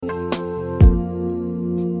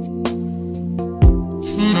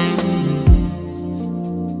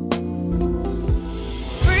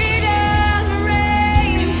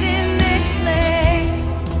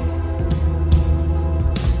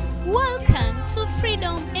to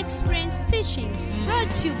Freedom Experience Teachings, brought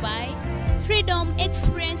to you by Freedom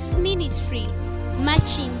Experience Ministry,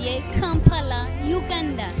 Machindye, Kampala,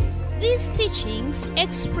 Uganda. These teachings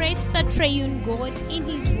express the triune God in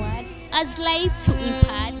His Word as light to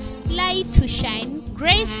impart, light to shine,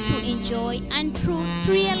 grace to enjoy, and truth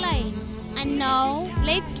to realize. And now,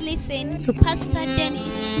 let's listen to Pastor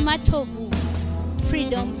Dennis Matovu.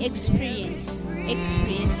 Freedom Experience,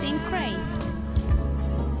 experiencing Christ.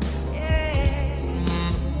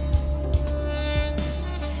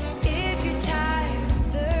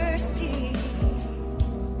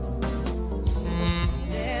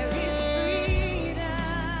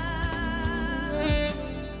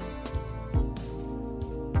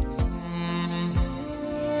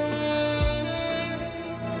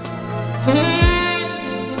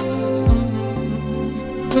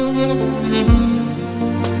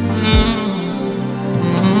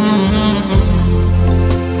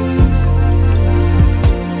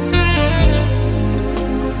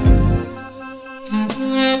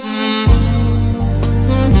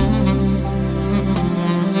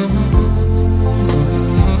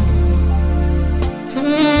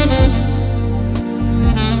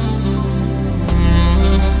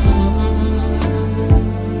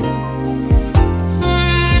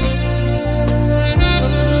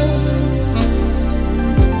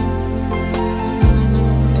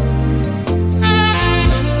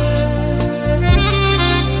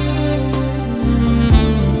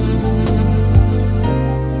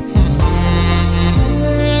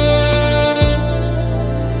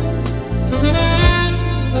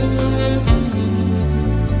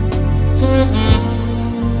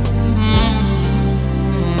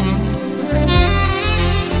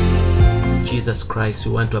 Jesus Christ,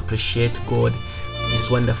 we want to appreciate God,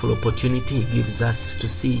 this wonderful opportunity He gives us to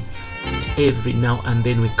see that every now and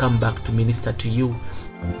then we come back to minister to you.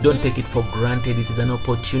 Don't take it for granted. It is an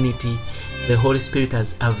opportunity the Holy Spirit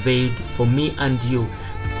has availed for me and you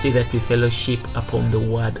to see that we fellowship upon the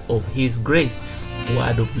word of His grace,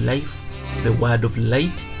 word of life, the word of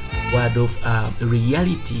light, word of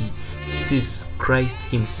reality. This is Christ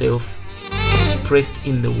Himself expressed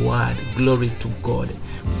in the word. Glory to God.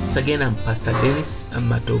 Once again, I'm Pastor Dennis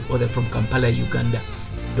Matovu from Kampala, Uganda.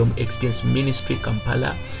 Freedom Experience Ministry,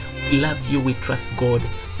 Kampala. We love you. We trust God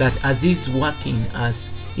that as He's working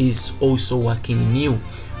us, He's also working in you.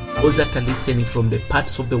 Those that are listening from the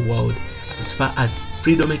parts of the world, as far as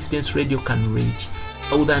Freedom Experience Radio can reach,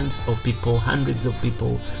 thousands of people, hundreds of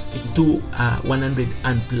people, into 100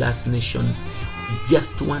 and plus nations. We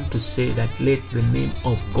just want to say that let the name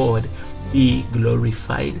of God be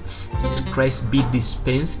glorified. Let Christ be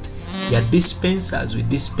dispensed. We are dispensers. We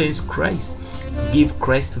dispense Christ. We give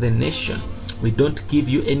Christ to the nation. We don't give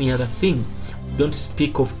you any other thing. We don't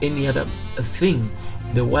speak of any other thing.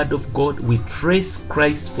 The word of God, we trace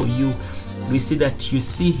Christ for you. We see that you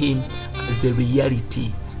see Him as the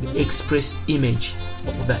reality, the express image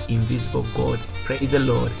of the invisible God. Praise the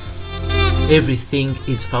Lord. Everything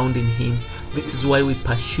is found in Him. This is why we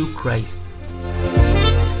pursue Christ.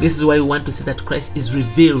 This is why we want to see that Christ is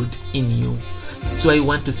revealed in you. This is why we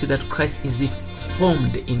want to see that Christ is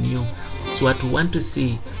formed in you. So what we want to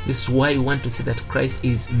see, this is why we want to see that Christ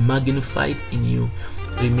is magnified in you.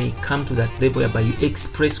 We may come to that level whereby you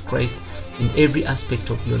express Christ in every aspect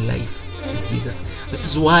of your life as Jesus. That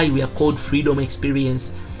is why we are called Freedom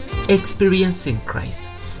Experience, experiencing Christ.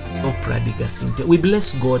 No pradiga sinte. We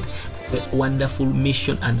bless God for the wonderful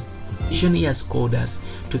mission and vision He has called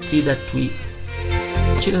us to see that we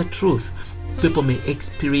the truth. People may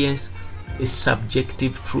experience a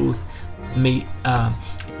subjective truth, may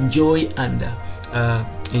enjoy and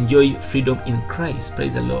enjoy freedom in Christ.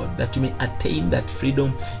 Praise the Lord. That you may attain that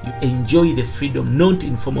freedom. You enjoy the freedom not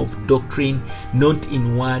in form of doctrine, not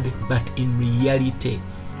in word, but in reality,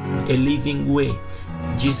 a living way.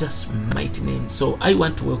 Jesus' mighty name. So I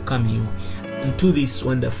want to welcome you into this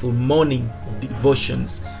wonderful morning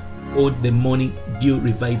devotions or the morning dew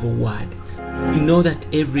revival word. You know that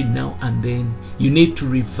every now and then you need to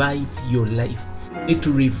revive your life, you need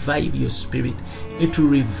to revive your spirit, you need to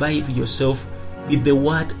revive yourself with the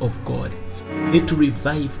word of God. You need to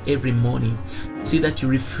revive every morning. See that you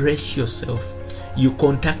refresh yourself. You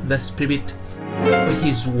contact the Spirit with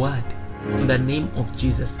His word in the name of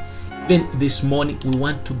Jesus. Even this morning we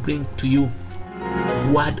want to bring to you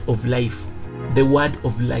word of life, the word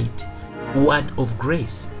of light, word of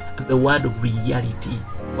grace, and the word of reality,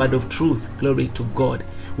 word of truth. Glory to God.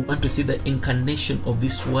 We want to see the incarnation of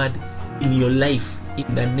this word in your life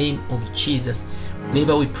in the name of Jesus.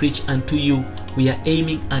 Whenever we preach unto you, we are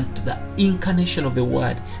aiming at the incarnation of the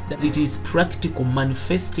word, that it is practical,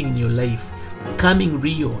 manifesting in your life, becoming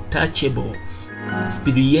real, touchable,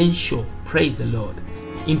 experiential. Praise the Lord.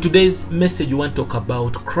 In today's message, we want to talk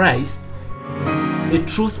about Christ, the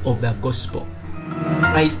truth of the gospel.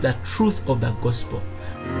 Christ, the truth of the gospel.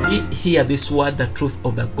 We hear this word, the truth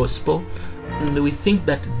of the gospel, and we think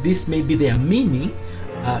that this may be their meaning,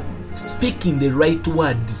 speaking the right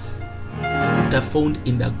words that are found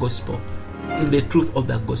in the gospel, in the truth of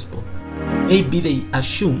the gospel. Maybe they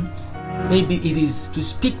assume, maybe it is to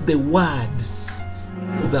speak the words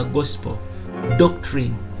of the gospel,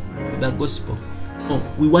 doctrine of the gospel. No,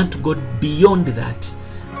 we want to go beyond that.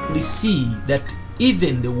 We see that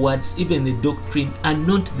even the words, even the doctrine are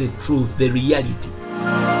not the truth, the reality.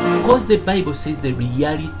 Because the Bible says the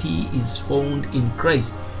reality is found in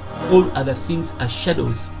Christ. All other things are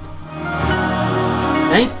shadows.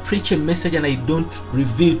 I preach a message and I don't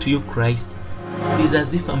reveal to you Christ, it is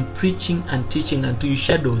as if I'm preaching and teaching unto you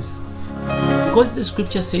shadows. Because the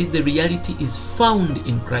scripture says the reality is found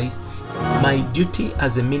in Christ, my duty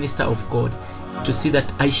as a minister of God is to see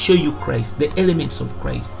that I show you Christ, the elements of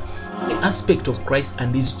Christ, the aspect of Christ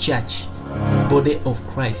and His church, body of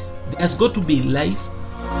Christ. There's got to be life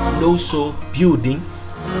and also building,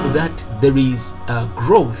 so that there is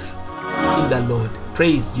growth in the Lord.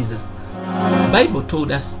 Praise Jesus. The Bible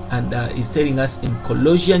told us and is telling us in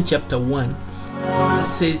Colossians chapter 1, it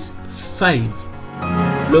says 5.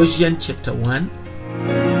 Colossians chapter 1,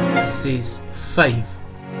 it says 5.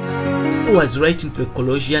 Who was writing to the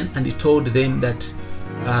Colossians, and he told them that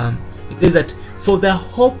it says that for the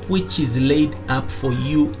hope which is laid up for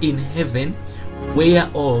you in heaven,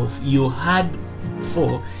 whereof you heard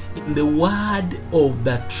before in the word of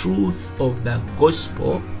the truth of the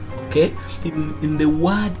gospel. Okay, in the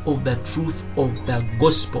word of the truth of the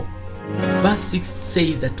gospel. Verse 6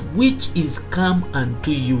 says that which is come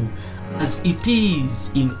unto you, as it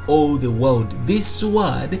is in all the world. This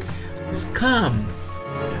word has come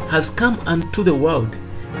unto the world,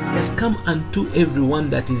 has come unto everyone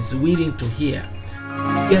that is willing to hear.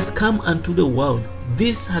 He has come unto the world.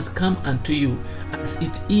 This has come unto you, as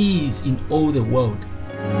it is in all the world.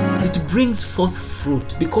 It brings forth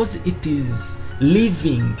fruit because it is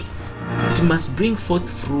living. It must bring forth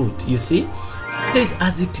fruit. You see, it says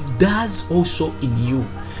as it does also in you.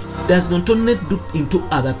 It does not only do into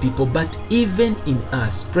other people, but even in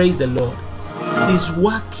us. Praise the Lord. It is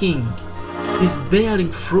working. It is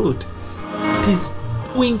bearing fruit. It is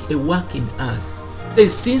doing a work in us. It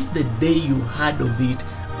says since the day you heard of it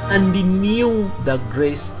and knew the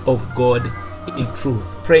grace of God in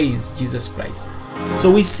truth. Praise Jesus Christ.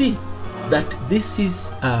 So we see that this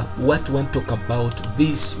is what we want to talk about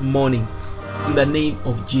this morning in the name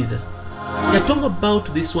of Jesus. We are talking about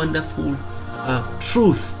this wonderful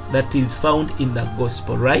truth that is found in the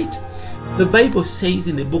gospel, right? The Bible says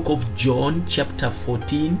in the book of John chapter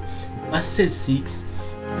 14 verses 6,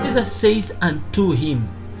 Jesus says unto him,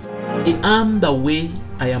 I am the way,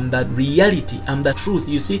 I am the reality, I am the truth.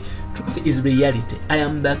 You see, truth is reality. I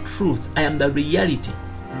am the truth, I am the reality,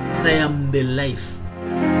 I am the life.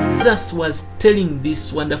 Jesus was telling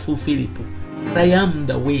this wonderful Philip, I am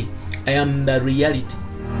the way, I am the reality,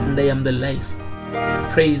 and I am the life.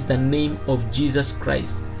 Praise the name of Jesus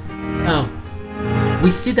Christ. Now,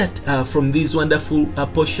 we see that from this wonderful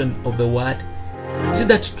portion of the word, see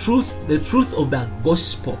that the truth of the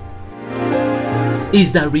gospel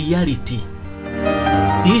is the reality.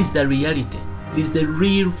 It is the reality. It is the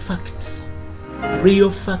real facts.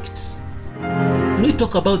 Real facts. When we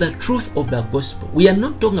talk about the truth of the gospel, we are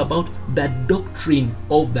not talking about the doctrine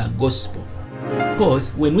of the gospel.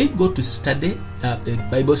 Because when we go to study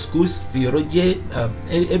Bible schools, theology,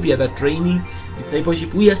 every other training,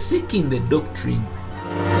 discipleship, we are seeking the doctrine.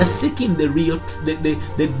 We are seeking the real,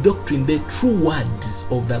 the doctrine, the true words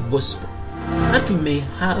of the gospel, that we may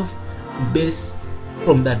have base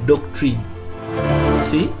from the doctrine.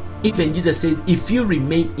 See, even Jesus said, if you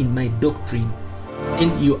remain in my doctrine,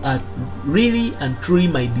 and you are really and truly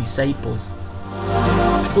my disciples.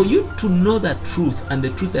 For you to know the truth and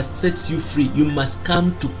the truth that sets you free, you must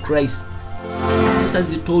come to Christ. This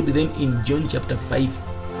as he told them in John chapter 5.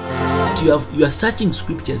 You are searching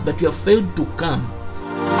scriptures, but you have failed to come. You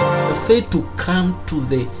have failed to come to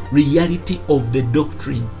the reality of the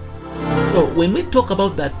doctrine. So when we talk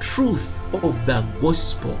about the truth of the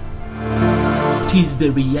gospel, it is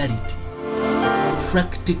the reality,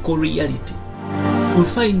 practical reality. We'll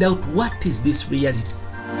find out what is this reality.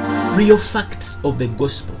 Real facts of the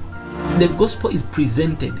gospel. The gospel is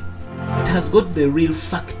presented. It has got the real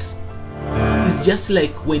facts. It's just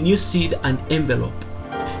like when you see an envelope.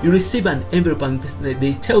 You receive an envelope and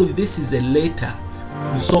they tell you this is a letter,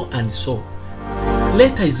 so and so.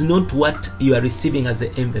 Letter is not what you are receiving as the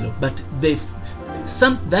envelope, but the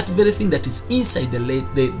that very thing that is inside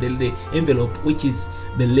the envelope, which is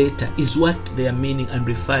the letter, is what they are meaning and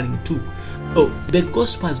referring to. So the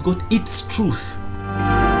gospel has got its truth.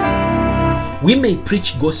 We may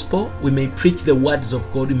preach gospel, we may preach the words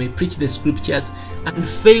of God, we may preach the scriptures, and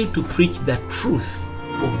fail to preach the truth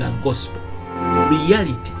of the gospel,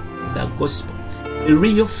 reality of the gospel, the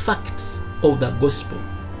real facts of the gospel.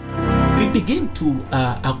 We begin to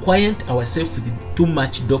acquaint ourselves with too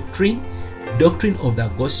much doctrine of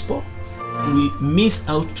the gospel. We miss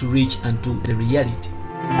out to reach unto the reality.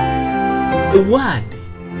 The word,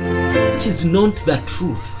 which is not the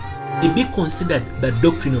truth, may be considered the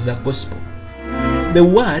doctrine of the gospel. The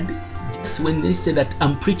word, just when they say that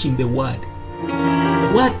I'm preaching the word,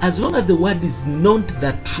 as long as the word is not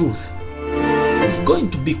the truth, it's going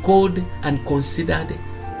to be called and considered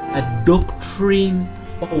a doctrine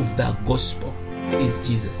of the gospel. Is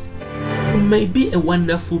Jesus. You may be a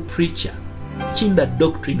wonderful preacher preaching the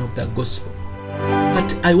doctrine of the gospel,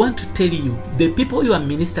 but I want to tell you, the people you are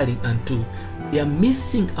ministering unto, they are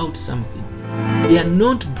missing out something. They are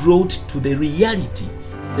not brought to the reality,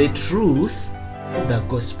 the truth of the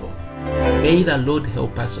gospel. May the Lord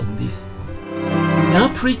help us on this. Now,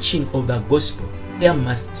 preaching of the gospel, there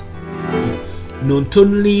must be not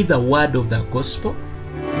only the word of the gospel,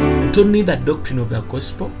 not only the doctrine of the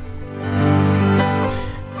gospel,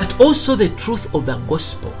 but also the truth of the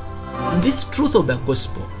gospel. And this truth of the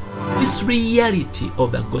gospel, this reality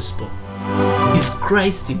of the gospel, is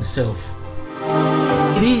Christ himself.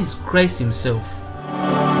 It is Christ himself.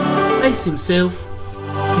 Christ himself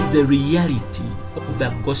is the reality of the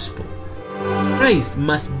gospel. Christ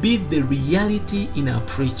must be the reality in our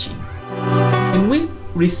preaching. And we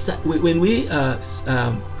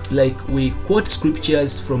quote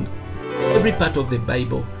scriptures from every part of the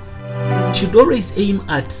Bible, should always aim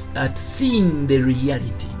at seeing the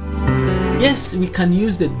reality. Yes, we can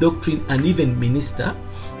use the doctrine and even minister,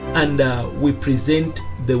 and we present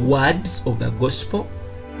the words of the gospel,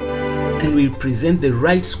 and we present the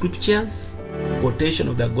right scriptures, quotation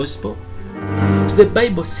of the gospel. The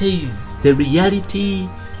Bible says the reality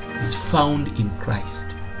is found in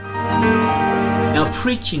Christ. Now,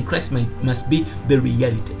 preaching Christ must be the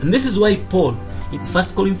reality. And this is why Paul, in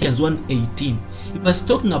 1 Corinthians 1:18, he was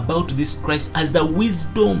talking about this Christ as the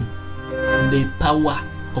wisdom and the power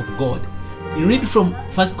of God. You read from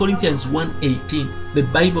 1 Corinthians 1:18, the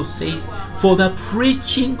Bible says, for the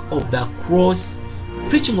preaching of the cross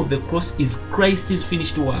is Christ's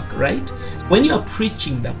finished work, right? When you are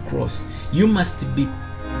preaching the cross, you must be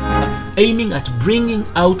aiming at bringing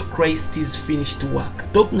out Christ's finished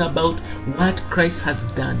work, talking about what Christ has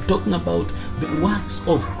done, talking about the works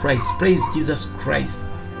of Christ. Praise Jesus Christ.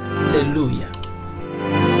 Hallelujah.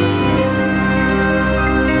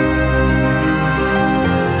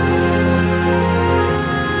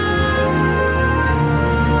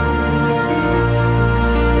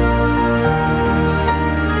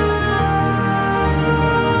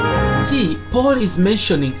 See, Paul is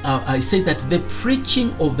mentioning, I say that the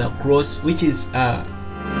preaching of the cross, which is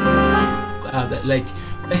like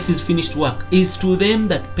Christ's finished work, is to them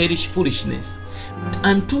that perish foolishness, but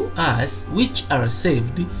unto us which are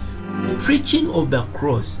saved, the preaching of the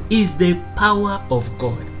cross is the power of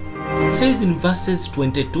God. It says in verses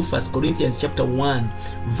 22, 1 Corinthians chapter 1,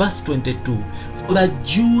 verse 22, for the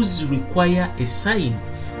Jews require a sign,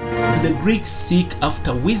 and the Greeks seek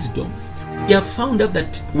after wisdom. We have found out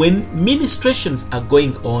that when ministrations are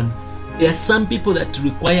going on, there are some people that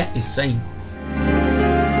require a sign.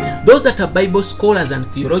 Those that are Bible scholars and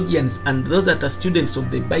theologians, and those that are students of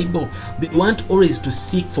the Bible, they want always to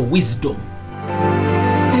seek for wisdom.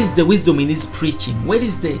 Where is the wisdom in his preaching? Where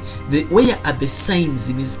are the signs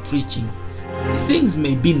in his preaching? Things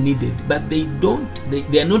may be needed, but they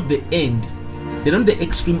are not the end. They're not the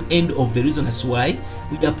extreme end of the reason as why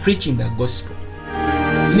we are preaching the gospel.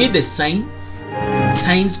 We need the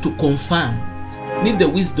signs to confirm. We need the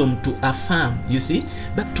wisdom to affirm, you see.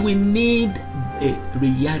 But we need a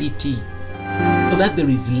reality so that there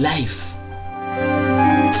is life.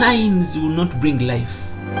 Signs will not bring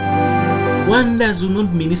life. Wonders will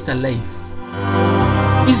not minister life.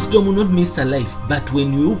 Wisdom will not minister life. But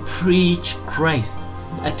when you preach Christ,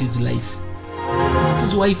 that is life. This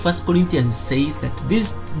is why 1 Corinthians says that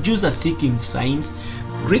these Jews are seeking signs,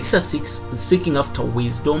 Greeks are seeking after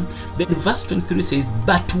wisdom. Then verse 23 says,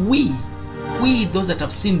 but we those that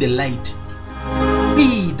have seen the light,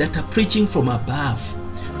 we that are preaching from above,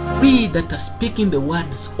 we that are speaking the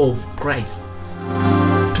words of Christ,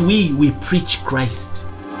 we preach Christ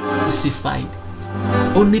crucified.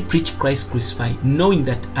 Only preach Christ crucified, knowing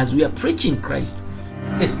that as we are preaching Christ,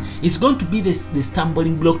 yes, it's going to be the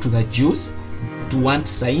stumbling block to the Jews. don't want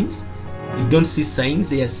signs. They don't see signs.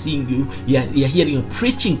 They are seeing you. You are hearing you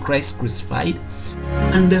preaching Christ crucified.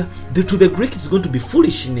 And to the Greek, it's going to be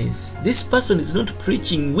foolishness. This person is not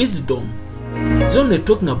preaching wisdom. He's only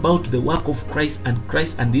talking about the work of Christ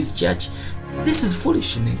and his church. This is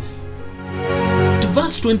foolishness.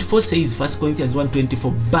 Verse 24 says, 1 Corinthians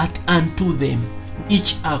 1:24, but unto them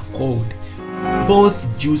which are called, both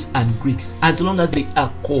Jews and Greeks, as long as they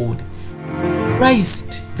are called,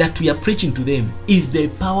 Christ that we are preaching to them is the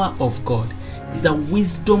power of God, is the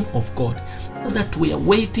wisdom of God. That we are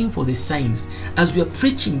waiting for the signs. As we are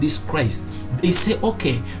preaching this Christ, they say,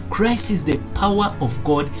 okay, Christ is the power of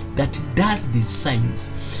God that does these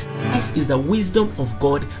signs. Christ is the wisdom of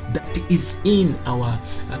God that is in our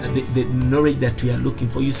the knowledge that we are looking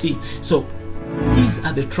for. You see, so these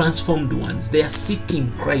are the transformed ones. They are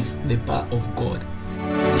seeking Christ, the power of God.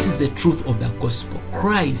 This is the truth of the gospel.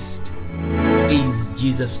 Christ is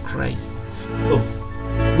Jesus Christ. So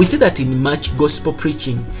we see that in much gospel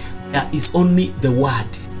preaching, there is only the word.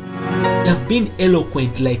 They have been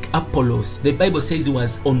eloquent like Apollos. The Bible says he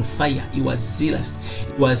was on fire. He was zealous.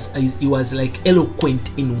 He was like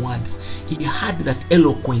eloquent in words. He had that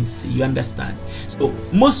eloquence. You understand? So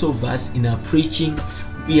most of us in our preaching,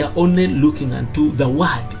 we are only looking unto the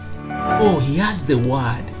word. Oh, he has the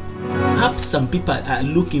word. Perhaps some people are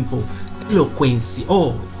looking for eloquence.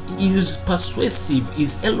 Oh, he is persuasive. He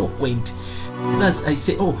is eloquent. As I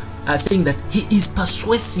say, are saying that he is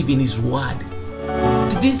persuasive in his word.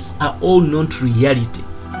 These are all not reality.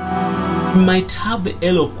 You might have the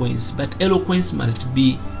eloquence, but eloquence must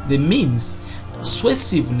be the means.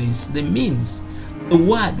 Persuasiveness, the means. The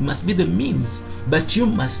word must be the means, but you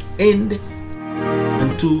must end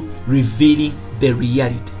unto revealing the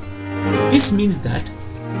reality. This means that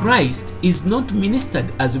Christ is not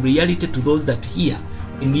ministered as reality to those that hear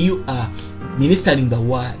when you are ministering the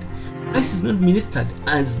word. Christ is not ministered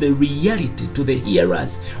as the reality to the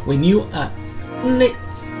hearers when you are only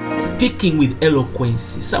speaking with eloquence.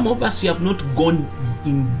 Some of us, we have not gone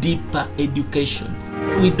in deeper education.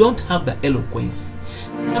 We don't have the eloquence.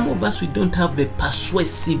 Some of us, we don't have the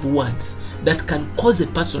persuasive words that can cause a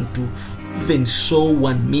person to even sow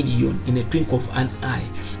 1 million in a twinkle of an eye.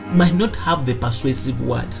 We might not have the persuasive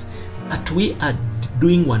words, but we are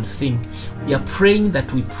doing one thing. We are praying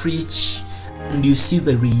that we preach and you see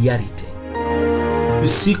the reality. You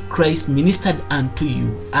see Christ ministered unto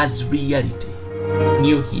you as reality.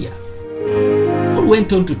 New here. Paul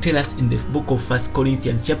went on to tell us in the book of 1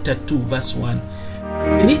 Corinthians chapter 2 verse 1.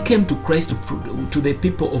 When he came to Christ to the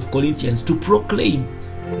people of Corinthians to proclaim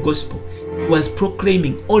the gospel, he was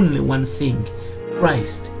proclaiming only one thing: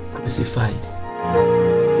 Christ crucified.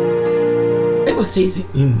 The Bible says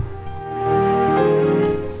in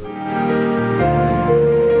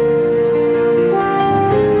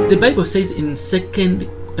The Bible says in 1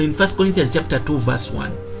 Corinthians chapter 2 verse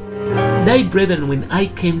 1, and I, brethren, when I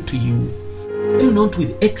came to you, came not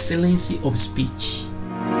with excellency of speech,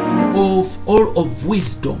 or of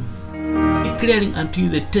wisdom, declaring unto you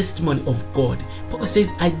the testimony of God. Paul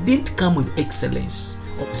says, I didn't come with excellence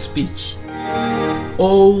of speech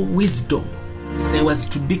or wisdom. I was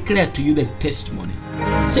to declare to you the testimony.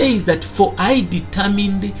 It says that, for I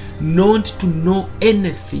determined not to know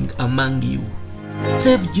anything among you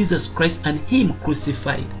save Jesus Christ and him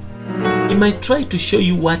crucified. I might try to show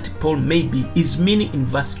you what Paul maybe is meaning in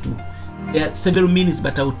verse 2. There are several meanings,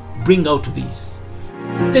 but I will bring out this.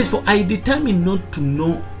 It says, for I determined not to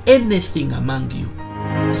know anything among you.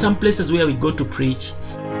 Some places where we go to preach,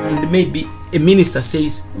 and maybe a minister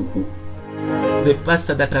says, the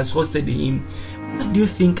pastor that has hosted him, what do you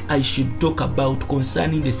think I should talk about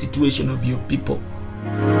concerning the situation of your people?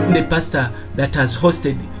 The pastor that has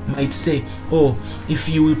hosted might say, oh, if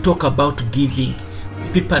you will talk about giving,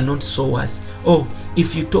 these people are not sowers. Oh,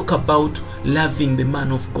 if you talk about loving the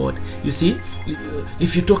man of God, you see,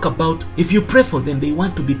 if you pray for them, they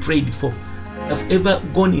want to be prayed for. I've ever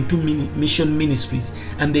gone into mission ministries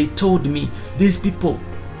and they told me, these people,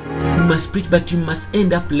 you must preach, but you must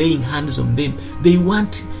end up laying hands on them. They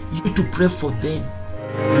want you to pray for them.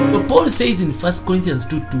 But Paul says in 1 Corinthians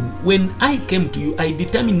 2:2, when I came to you, I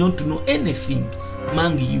determined not to know anything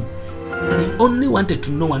among you. I only wanted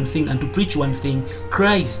to know one thing and to preach one thing: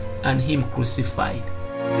 Christ and him crucified.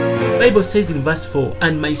 The Bible says in verse 4,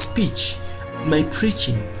 and my speech, my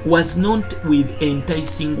preaching was not with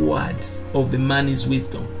enticing words of the man's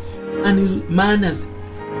wisdom. And man has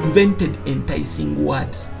invented enticing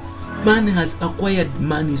words. Man has acquired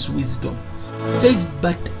man's wisdom. It says,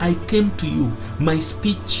 but I came to you, my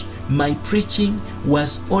speech, my preaching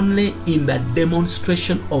was only in the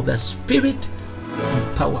demonstration of the Spirit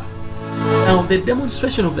and power. Now, the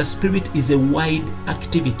demonstration of the Spirit is a wide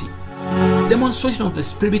activity. Demonstration of the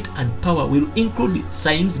Spirit and power will include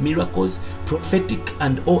signs, miracles, prophetic,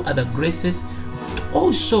 and all other graces. But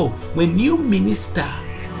also, when you minister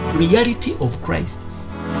reality of Christ,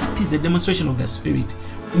 that is the demonstration of the Spirit.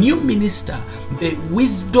 When you minister the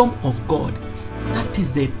wisdom of God, that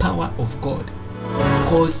is the power of God.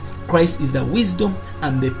 Because Christ is the wisdom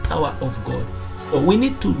and the power of God. So we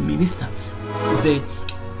need to minister the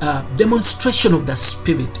demonstration of the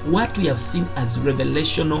Spirit, what we have seen as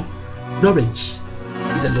revelational knowledge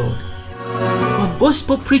is the Lord. Our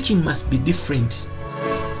gospel preaching must be different.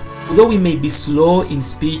 Although we may be slow in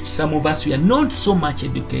speech, some of us, we are not so much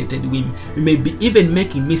educated. We may be even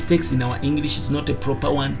making mistakes in our English. It's not a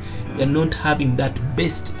proper one. We are not having that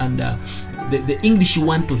best and the English you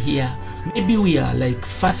want to hear. Maybe we are like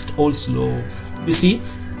fast or slow. You see?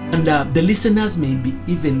 And the listeners may be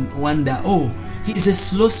even wonder, oh, he is a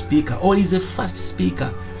slow speaker or he's a fast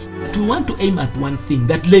speaker. But we want to aim at one thing,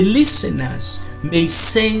 that the listeners may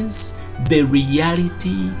sense the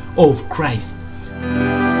reality of Christ.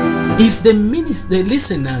 If the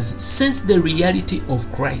listeners sense the reality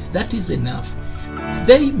of Christ, that is enough.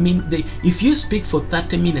 If you speak for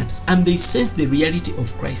 30 minutes and they sense the reality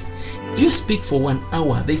of Christ, if you speak for 1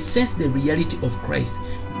 hour, they sense the reality of Christ.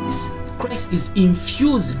 Christ is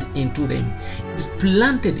infused into them, is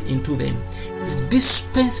planted into them, is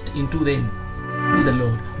dispensed into them. Is the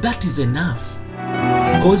Lord. That is enough.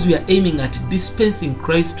 Because we are aiming at dispensing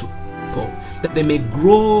Christ to people, that they may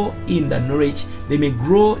grow in the knowledge, they may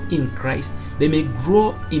grow in Christ, they may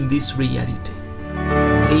grow in this reality.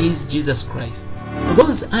 He is Jesus Christ.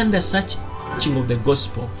 Those under such teaching of the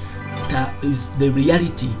gospel, that is the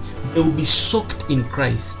reality, they will be soaked in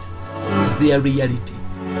Christ. Is their reality.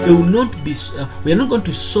 They will not be. We are not going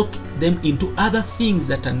to soak them into other things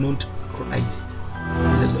that are not Christ.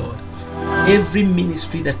 Is the Lord. Every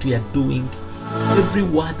ministry that we are doing, every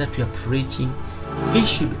word that we are preaching, we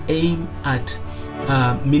should aim at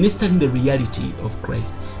ministering the reality of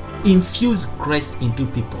Christ. Infuse Christ into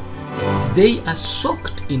people. They are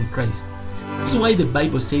soaked in Christ. That's why the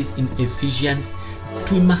Bible says in Ephesians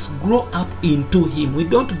that we must grow up into Him. We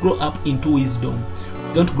don't grow up into wisdom.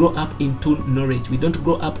 We don't grow up into knowledge. We don't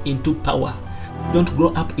grow up into power. We don't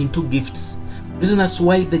grow up into gifts. The reason that's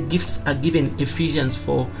why the gifts are given in Ephesians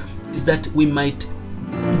 4 is that we might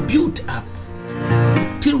build up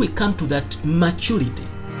till we come to that maturity,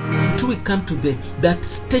 till we come to that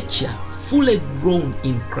stature, fully grown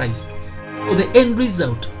in Christ. So the end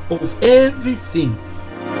result of everything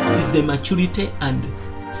is the maturity and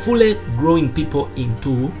fully growing people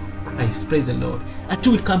into Christ. Praise the Lord.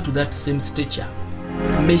 Until we come to that same stature,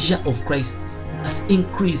 measure of Christ must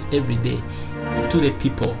increase every day to the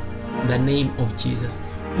people in the name of Jesus.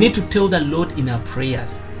 We need to tell the Lord in our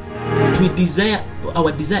prayers.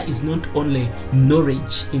 Our desire is not only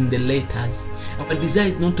knowledge in the letters. Our desire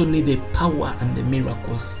is not only the power and the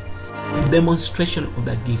miracles, the demonstration of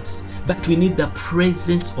the gifts, but we need the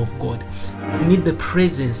presence of God. We need the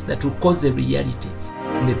presence that will cause the reality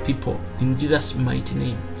in the people, in Jesus' mighty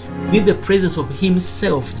name. We need the presence of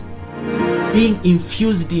Himself being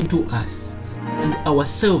infused into us and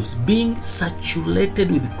ourselves being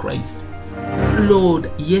saturated with Christ.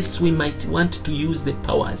 Lord, yes, we might want to use the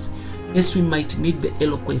powers. Yes, we might need the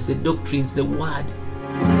eloquence, the doctrines, the word.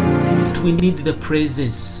 But we need the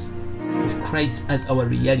presence of Christ as our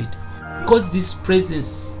reality. Because this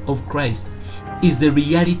presence of Christ is the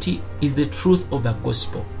reality, is the truth of the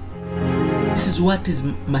gospel. This is what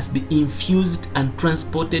must be infused and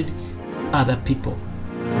transported other people.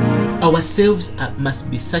 Ourselves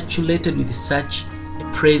must be saturated with such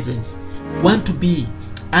a presence. We want to be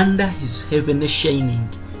under His heavenly shining.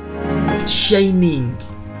 Shining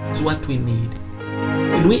is what we need.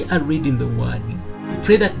 When we are reading the word, we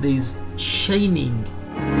pray that there is shining.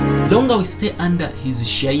 The longer we stay under His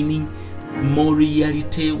shining, more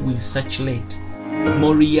reality will saturate.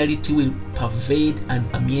 More reality will pervade and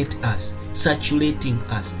permeate us, saturating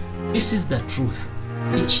us. This is the truth,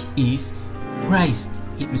 which is Christ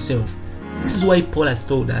Himself. This is why Paul has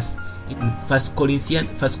told us in Colossians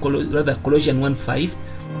 1:5,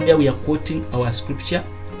 where we are quoting our scripture,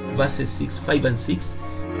 verses 5 and 6.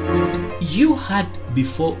 You had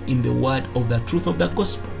before in the word of the truth of the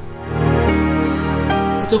gospel.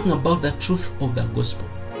 It's talking about the truth of the gospel.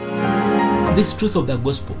 This truth of the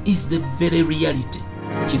gospel is the very reality,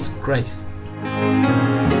 which is Christ.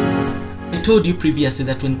 I told you previously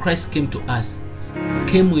that when Christ came to us, He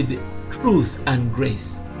came with truth and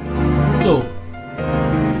grace. So,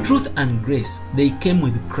 truth and grace, they came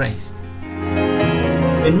with Christ.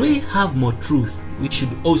 When we have more truth, we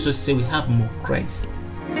should also say we have more Christ.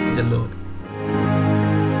 Praise the Lord.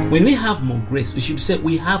 When we have more grace, we should say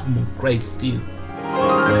we have more Christ still.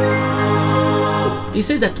 He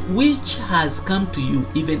says that which has come to you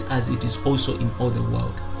even as it is also in all the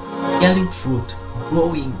world. Bearing fruit,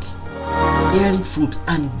 growing. Bearing fruit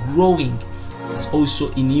and growing is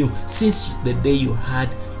also in you since the day you heard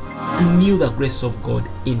and knew the grace of God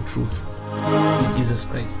in truth. Is Jesus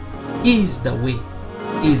Christ. He is the way.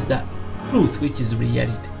 He is the truth, which is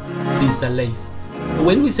reality. He is the life.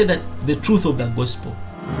 When we say that the truth of the gospel,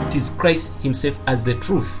 it is Christ himself as the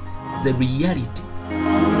truth, the reality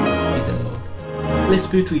is the Lord. Holy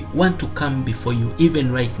Spirit, we want to come before you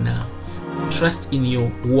even right now. Trust in your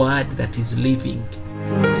word that is living.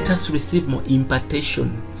 Let us receive more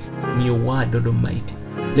impartation in your word, God Almighty.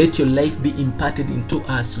 Let your life be imparted into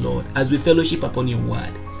us, Lord, as we fellowship upon your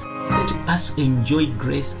word. Let us enjoy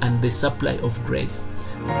grace and the supply of grace.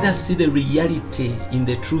 Let us see the reality in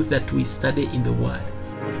the truth that we study in the word.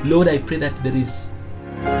 Lord, I pray that there is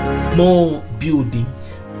more building,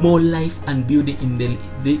 more life and building in the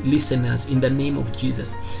listeners in the name of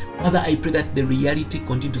Jesus. Father, I pray that the reality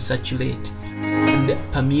continue to saturate and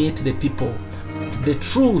permeate the people. The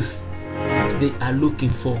truth they are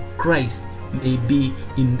looking for, Christ, may be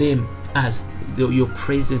in them as your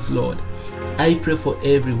presence, Lord. I pray for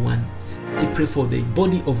everyone. I pray for the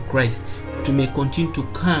body of Christ to may continue to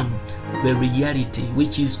come the reality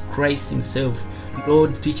which is Christ himself.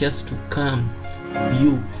 Lord, teach us to come to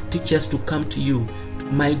you. Teach us to come to you, to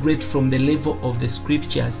migrate from the level of the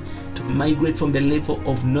scriptures, to migrate from the level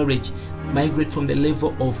of knowledge, migrate from the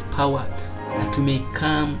level of power, that we may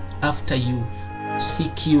come after you,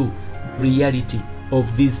 seek you, reality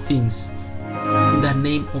of these things. In the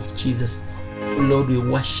name of Jesus, Lord, we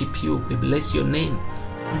worship you. We bless your name.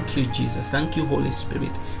 Thank you, Jesus. Thank you, Holy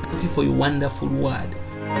Spirit. Thank you for your wonderful word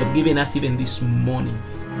you have given us even this morning.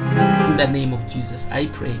 In the name of Jesus, I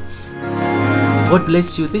pray. God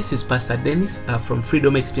bless you. This is Pastor Dennis from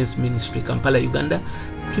Freedom Experience Ministry, Kampala, Uganda.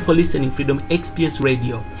 Thank you for listening, Freedom Experience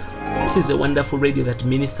Radio. This is a wonderful radio that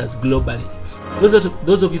ministers globally.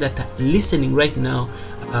 Those of you that are listening right now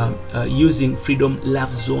using Freedom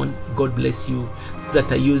Love Zone, God bless you.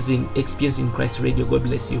 That are using Experience in Christ Radio, God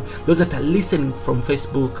bless you. Those that are listening from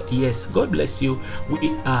Facebook, yes, God bless you.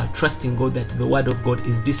 We are trusting God that the word of God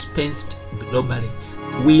is dispensed globally.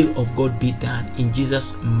 Will of God be done in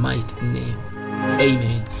Jesus' mighty name.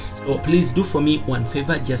 Amen. So please do for me one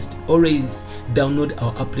favor, just always download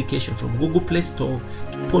our application from Google Play Store.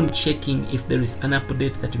 Keep on checking if there is an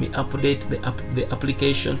update, that you may update the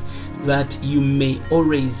application so that you may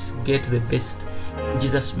always get the best. In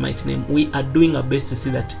Jesus' mighty name, we are doing our best to see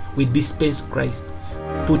that we dispense Christ,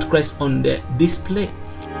 put Christ on the display.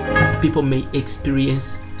 People may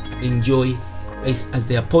experience, enjoy Christ as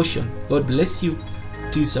their portion. God bless you.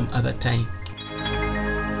 Till some other time.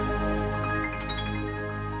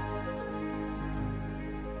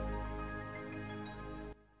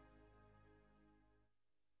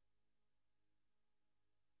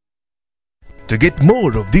 To get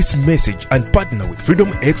more of this message and partner with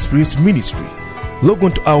Freedom Experience Ministry, log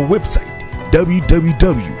on to our website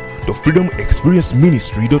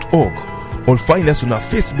www.freedomexperienceministry.org or find us on our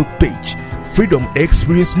Facebook page, Freedom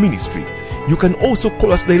Experience Ministry. You can also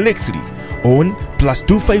call us directly on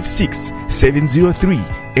 +256 703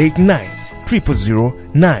 89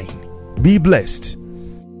 0009. Be blessed.